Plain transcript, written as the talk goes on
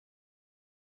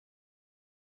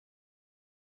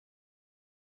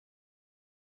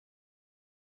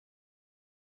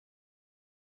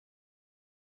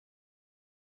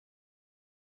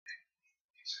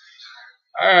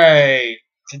Alright,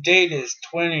 the date is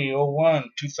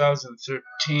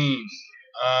 20/01/2013.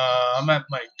 I'm at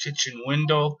my kitchen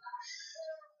window.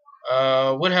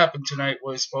 What happened tonight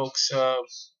was, folks,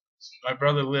 my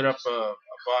brother lit up a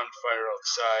bonfire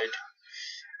outside,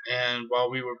 and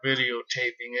while we were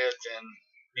videotaping it, and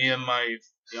me and my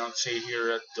fiance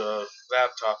here at the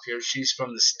laptop here, she's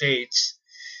from the States,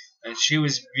 and she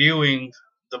was viewing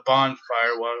the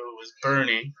bonfire while it was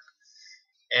burning,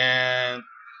 and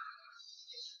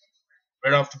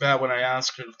right off the bat, when I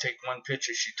asked her to take one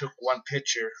picture, she took one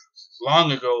picture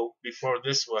long ago before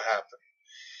this will happen.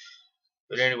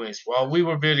 But anyways, while we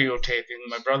were videotaping,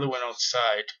 my brother went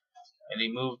outside and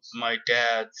he moved my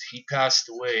dad. He passed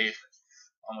away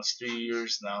almost 3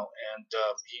 years now, and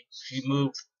he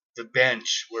moved the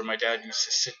bench where my dad used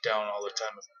to sit down all the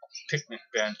time, a picnic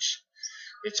bench.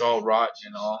 It's all rotten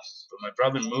and all, but my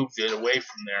brother moved it away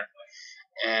from there.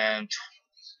 And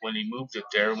when he moved it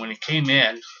there, when he came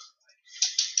in,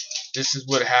 this is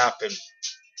what happened.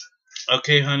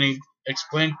 Okay, honey,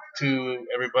 explain to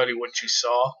everybody what you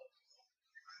saw.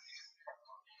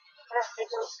 I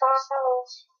just saw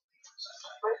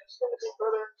my significant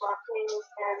brother walking,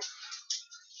 and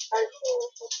I seen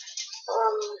it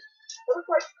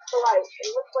looked like the light.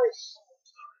 It looked like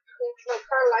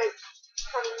car light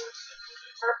coming,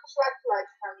 or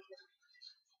flashlight coming.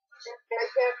 And I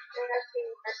kept asking,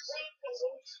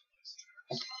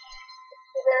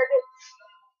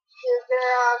 is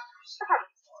there a stop?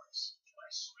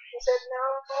 He said no.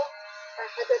 I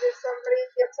said, is somebody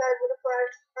outside with a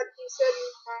flash? But he said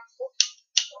no.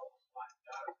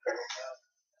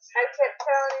 I can't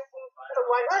tell anything from the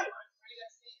white light.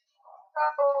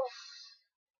 So,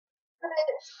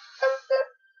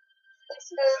 he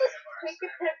says, take a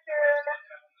picture.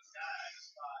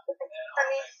 I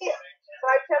mean, yeah. So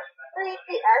I took three,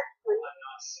 actually.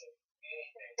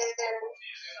 And then,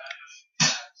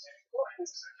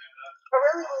 I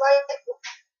really like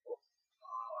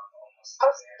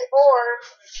or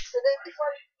so this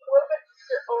one a little bit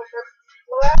over.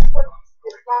 The last one is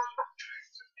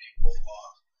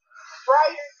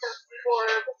brighter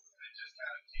orb, and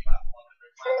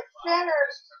it's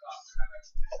centered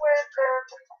where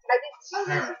I didn't see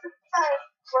this at the time,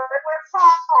 where Paul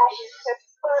had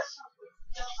put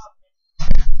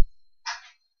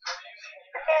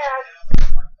and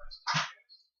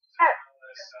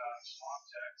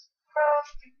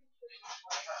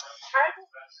I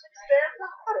there's a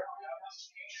photo.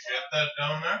 Get that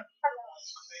down there?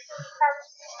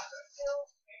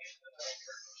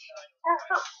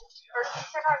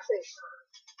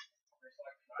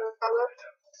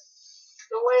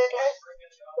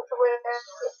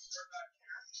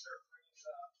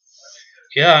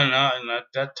 Yeah, and at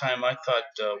that time I thought,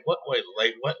 what white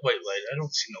light? What white light? I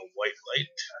don't see no white light.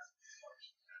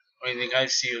 The only thing I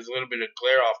see is a little bit of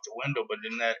glare off the window, but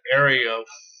in that area,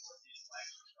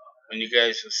 when you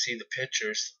guys will see the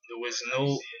pictures, there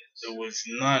was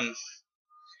none.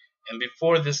 And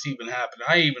before this even happened,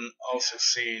 I even also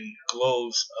seen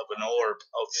glows of an orb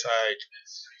outside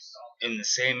in the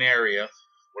same area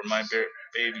where my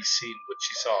baby seen what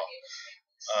she saw.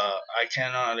 I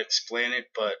cannot explain it,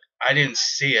 but I didn't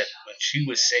see it when she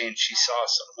was saying she saw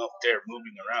something up there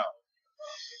moving around.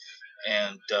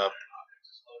 And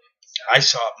I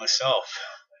saw it myself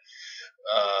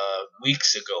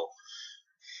weeks ago.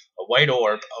 A white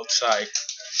orb outside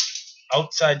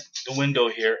the window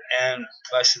here, and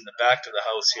plus in the back of the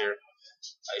house here.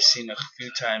 I've seen a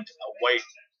few times a white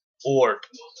orb,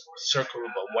 circle of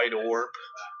a white orb.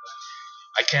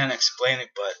 I can't explain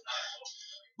it, but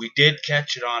we did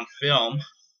catch it on film.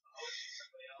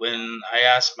 When I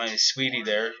asked my sweetie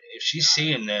there if she's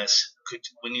seeing this,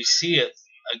 when you see it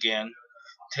again,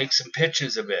 take some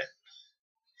pictures of it.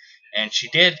 And she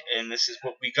did, and this is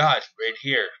what we got right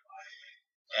here.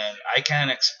 And I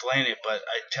can't explain it, but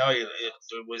I tell you,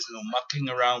 there was no mucking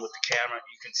around with the camera.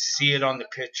 You can see it on the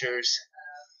pictures.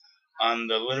 On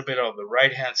the little bit of the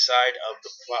right hand side of the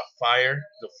fire,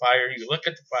 you look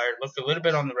at the fire, look a little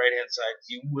bit on the right hand side,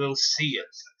 you will see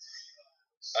it.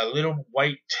 A little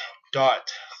white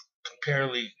dot,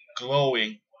 comparatively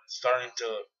glowing, starting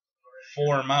to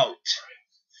form out.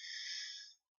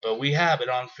 But we have it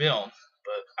on film,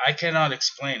 but I cannot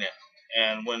explain it.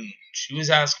 And when she was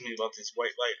asking me about this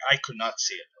white light, I could not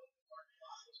see it.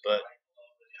 But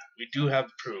we do have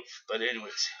the proof. But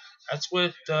anyways, that's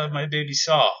what my baby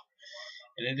saw.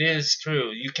 And it is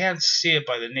true. You can't see it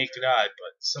by the naked eye,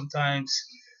 but sometimes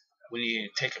when you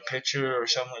take a picture or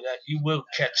something like that, you will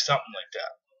catch something like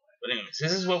that. But anyways,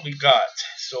 this is what we got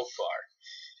so far.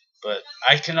 But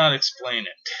I cannot explain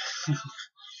it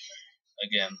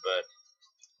again, but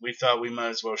we thought we might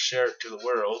as well share it to the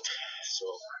world. So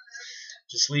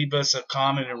just leave us a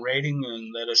comment and rating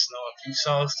and let us know if you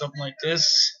saw something like this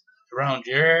around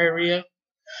your area.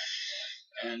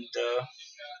 And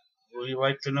we'd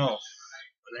like to know.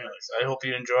 But anyways, I hope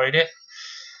you enjoyed it.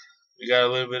 We got a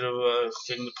little bit of a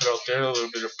thing to put out there, a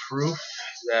little bit of proof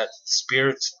that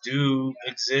spirits do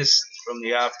exist from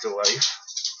the afterlife.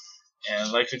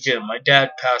 And like again, my dad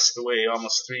passed away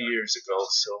almost 3 years ago,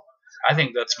 so I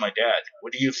think that's my dad.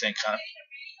 What do you think, hon? I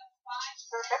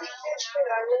think it's good.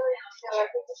 I really, I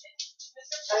think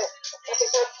I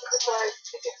think that's super cool. I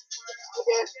think you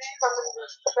did someone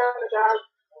found the dog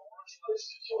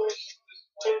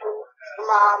and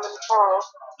mom and Paul.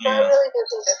 So I Yeah. really do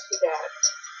think that's your dad.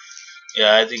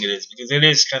 Yeah, I think it is because it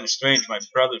is kind of strange. My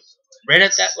brother, right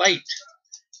at that light,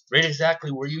 right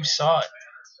exactly where you saw it.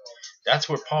 That's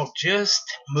where Paul just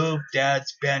moved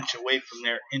Dad's bench away from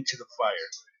there into the fire,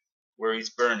 where he's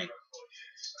burning.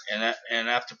 And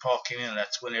after Paul came in,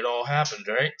 that's when it all happened,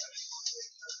 right?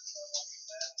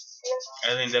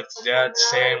 I think that's Dad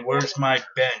saying, "Where's my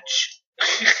bench?"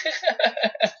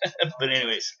 But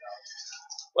anyways,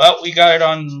 well, we got it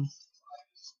on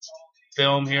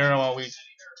film here. While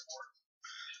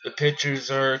the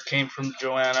pictures came from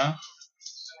Joanna,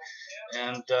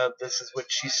 and this is what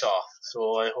she saw.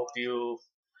 So I hope you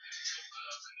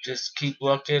just keep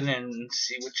looking and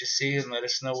see what you see, and let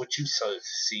us know what you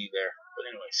see there. But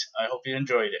anyways, I hope you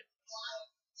enjoyed it.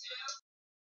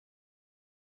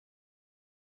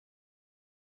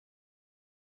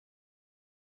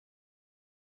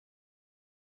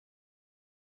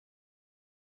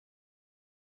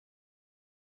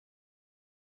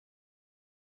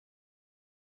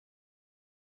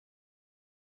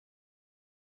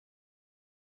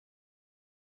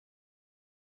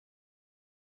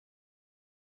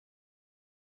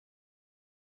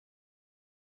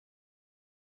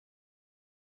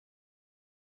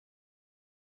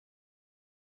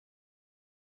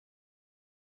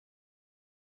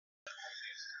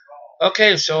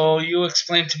 Okay, so you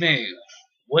explain to me,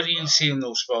 what do you see in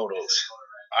those photos?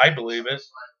 I believe it.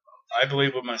 I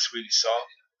believe what my sweetie saw.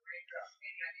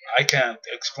 I can't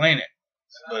explain it.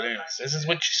 But anyways, this is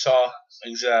what you saw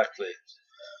exactly,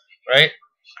 right?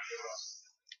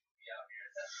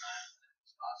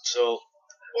 So,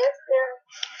 Yes, sir.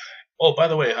 oh, by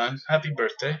the way, hon, happy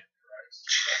birthday.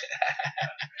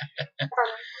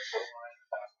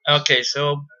 Okay,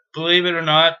 so believe it or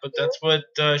not, but that's what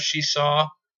she saw.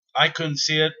 I couldn't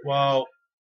see it while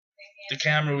the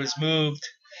camera was moved,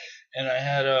 and I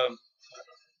had a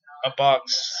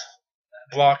box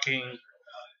blocking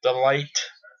the light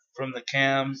from the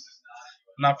cam,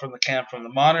 not from the cam, from the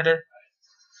monitor.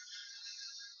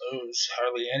 There was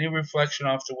hardly any reflection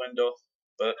off the window,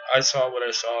 but I saw what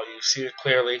I saw. You see it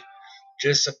clearly,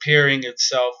 just appearing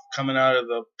itself, coming out of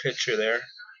the picture there,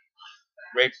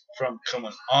 right from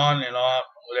coming on and off,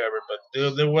 whatever.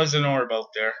 But there was an orb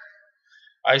out there.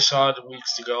 I saw it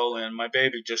weeks ago, and my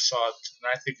baby just saw it, and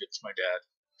I think it's my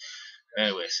dad.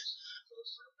 Anyways,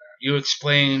 you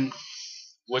explain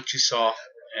what you saw,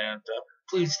 and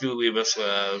please do leave us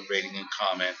a rating and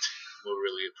comment. We'll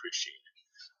really appreciate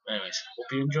it. Anyways,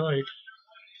 hope you enjoyed.